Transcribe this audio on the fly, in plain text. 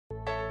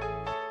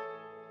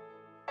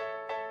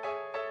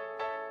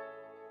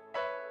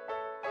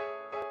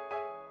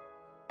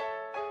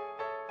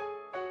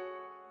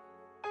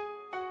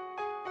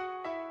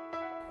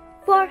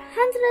For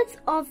hundreds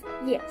of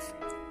years,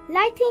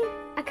 lighting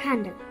a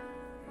candle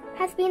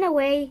has been a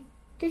way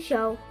to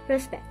show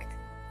respect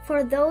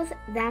for those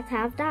that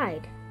have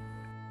died.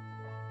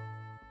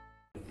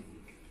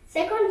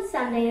 Second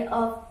Sunday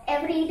of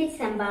every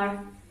December,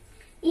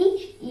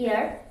 each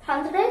year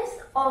hundreds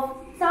of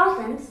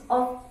thousands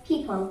of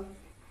people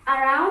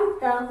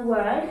around the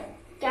world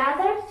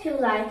gather to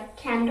light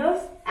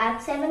candles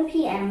at 7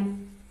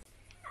 p.m.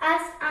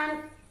 as an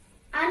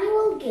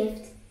annual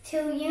gift to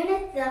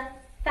unite the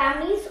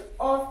families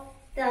of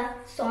the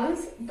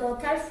sons,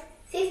 daughters,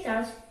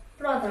 sisters,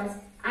 brothers,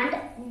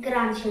 and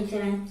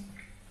grandchildren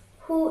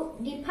who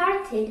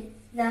departed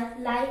the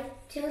life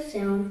too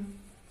soon.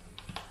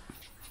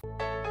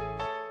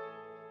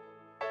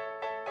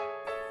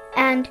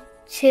 And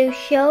to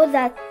show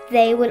that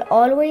they will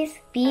always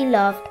be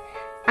loved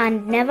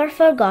and never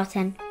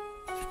forgotten.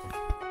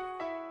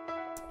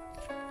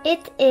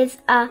 It is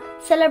a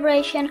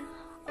celebration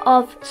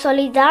of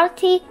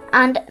solidarity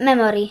and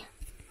memory.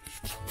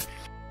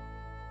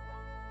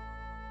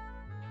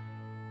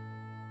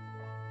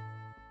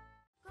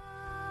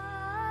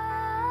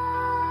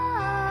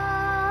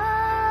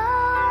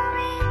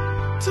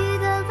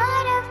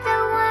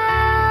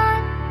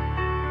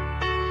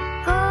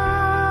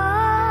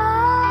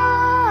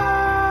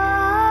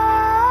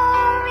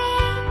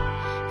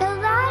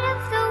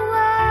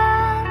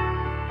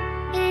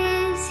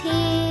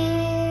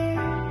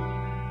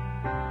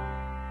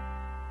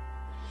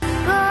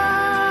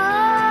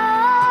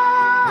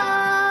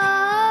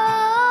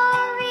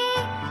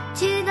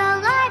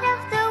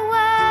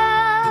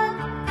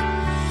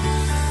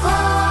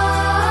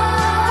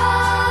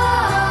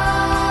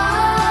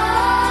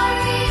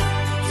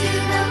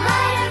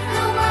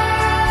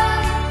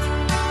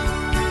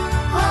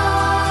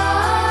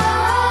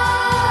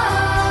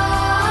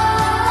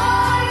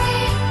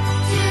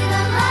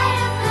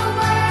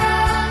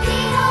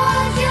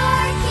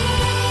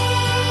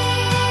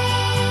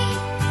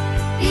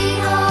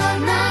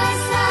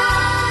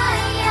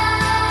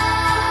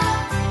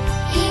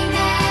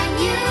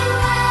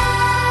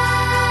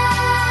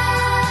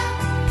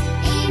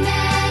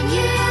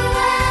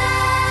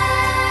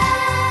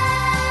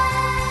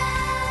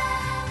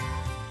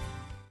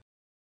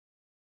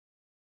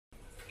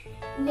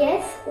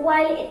 Yes,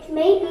 while it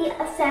may be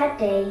a sad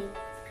day,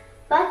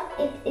 but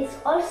it is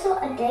also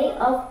a day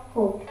of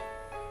hope.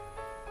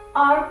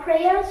 Our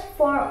prayers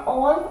for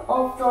all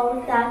of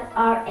those that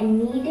are in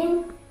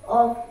need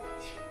of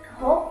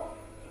hope,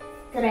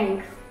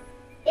 strength.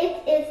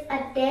 It is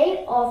a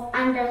day of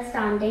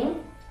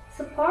understanding,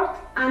 support,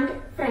 and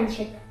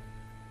friendship.